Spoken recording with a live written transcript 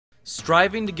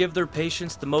Striving to give their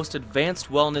patients the most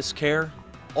advanced wellness care,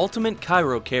 Ultimate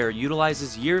ChiroCare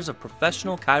utilizes years of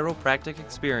professional chiropractic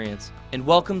experience and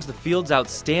welcomes the field's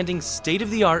outstanding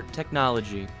state-of-the-art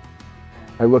technology.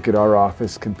 I look at our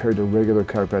office compared to regular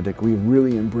chiropractic. We've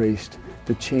really embraced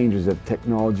the changes that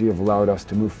technology have allowed us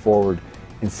to move forward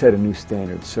and set a new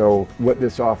standard. So what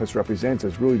this office represents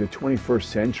is really the 21st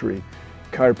century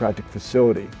chiropractic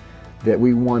facility that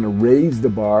we want to raise the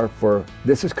bar for.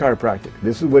 This is chiropractic.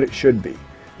 This is what it should be.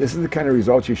 This is the kind of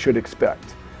results you should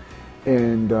expect.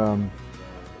 And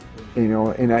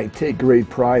and I take great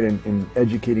pride in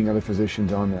educating other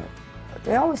physicians on that.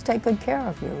 They always take good care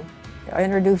of you. I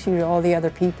introduce you to all the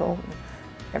other people.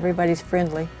 Everybody's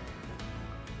friendly.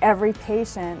 Every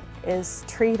patient is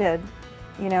treated,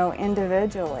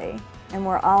 individually, and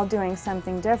we're all doing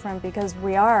something different because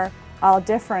we are all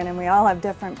different and we all have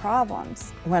different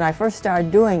problems. When I first started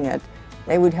doing it,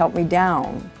 they would help me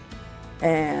down,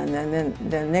 and then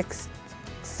the next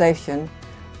session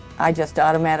I just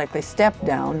automatically stepped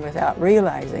down without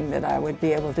realizing that I would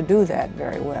be able to do that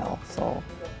very well. So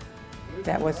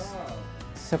that was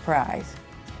a surprise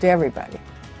to everybody.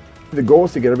 The goal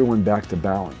is to get everyone back to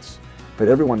balance, but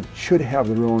everyone should have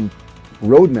their own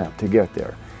roadmap to get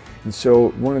there. And so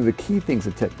one of the key things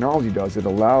that technology does, it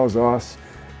allows us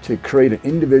to create an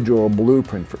individual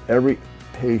blueprint for every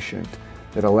patient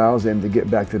that allows them to get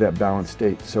back to that balanced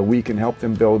state so we can help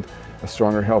them build a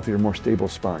stronger, healthier, more stable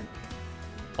spine.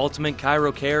 Ultimate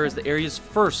ChiroCare is the area's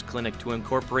first clinic to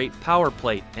incorporate power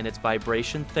plate and its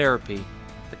vibration therapy.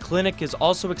 The clinic is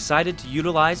also excited to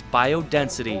utilize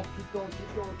BioDensity.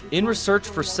 In research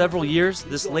for several years,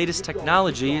 this latest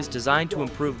technology is designed to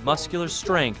improve muscular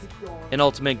strength, and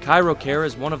Ultimate ChiroCare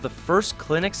is one of the first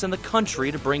clinics in the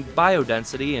country to bring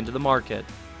BioDensity into the market.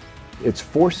 It's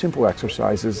 4 simple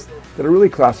exercises that are really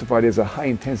classified as a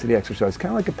high-intensity exercise,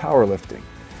 kind of like a powerlifting.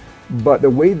 But the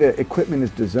way the equipment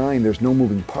is designed, there's no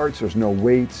moving parts, there's no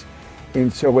weights,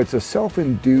 and so it's a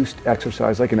self-induced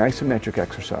exercise, like an isometric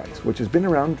exercise, which has been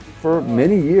around for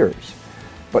many years.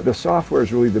 But the software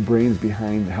is really the brains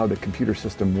behind how the computer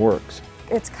system works.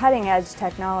 It's cutting-edge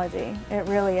technology. It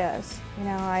really is.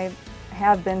 I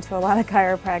have been to a lot of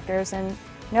chiropractors and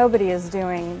nobody is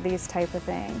doing these type of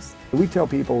things. We tell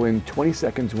people in 20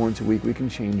 seconds once a week we can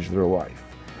change their life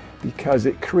because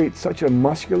it creates such a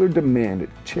muscular demand,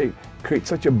 it creates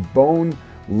such a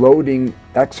bone-loading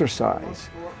exercise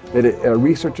that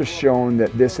research has shown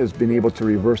that this has been able to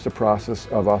reverse the process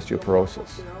of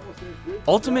osteoporosis.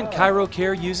 Ultimate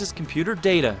ChiroCare uses computer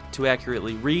data to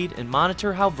accurately read and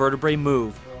monitor how vertebrae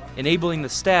move, enabling the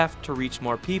staff to reach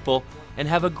more people and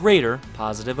have a greater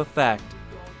positive effect.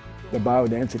 The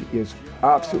BioDensity is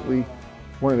absolutely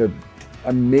one of the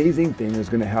amazing things that's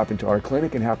going to happen to our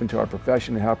clinic and happen to our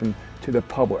profession and happen to the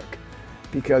public.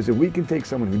 Because if we can take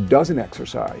someone who doesn't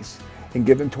exercise and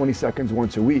give them 20 seconds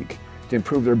once a week to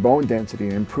improve their bone density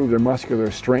and improve their muscular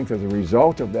strength as a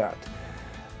result of that,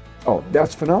 oh,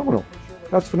 that's phenomenal.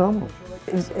 That's phenomenal.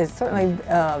 It certainly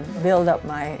built up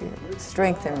my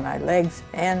strength in my legs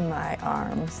and my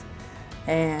arms,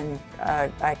 and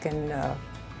I can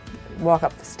walk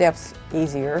up the steps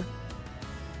easier,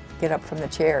 get up from the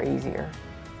chair easier.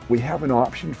 We have an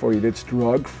option for you that's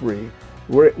drug-free.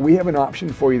 We have an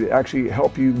option for you that actually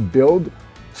help you build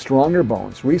stronger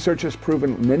bones. Research has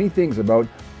proven many things about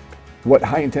what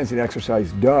high-intensity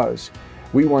exercise does.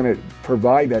 We want to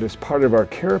provide that as part of our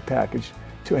care package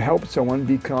to help someone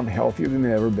become healthier than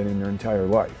they've ever been in their entire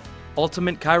life.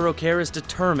 Ultimate ChiroCare is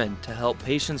determined to help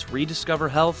patients rediscover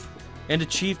health and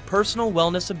achieve personal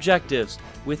wellness objectives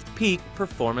with peak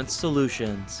performance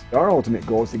solutions. Our ultimate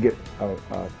goal is to get a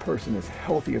person as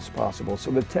healthy as possible.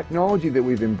 So the technology that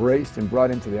we've embraced and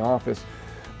brought into the office,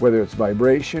 whether it's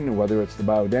vibration, whether it's the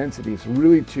BioDensity, is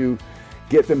really to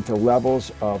get them to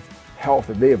levels of health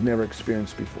that they have never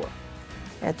experienced before.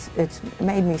 It's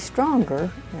made me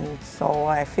stronger, and so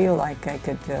I feel like I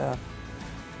could,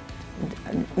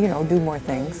 do more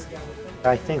things.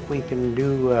 I think we can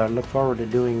look forward to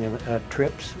doing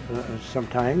trips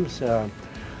sometimes,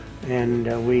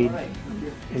 and we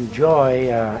enjoy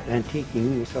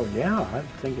antiquing. So yeah, I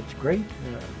think it's great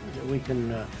that we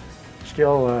can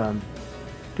still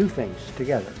do things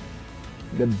together.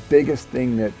 The biggest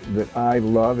thing that I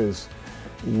love is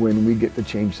when we get to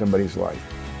change somebody's life.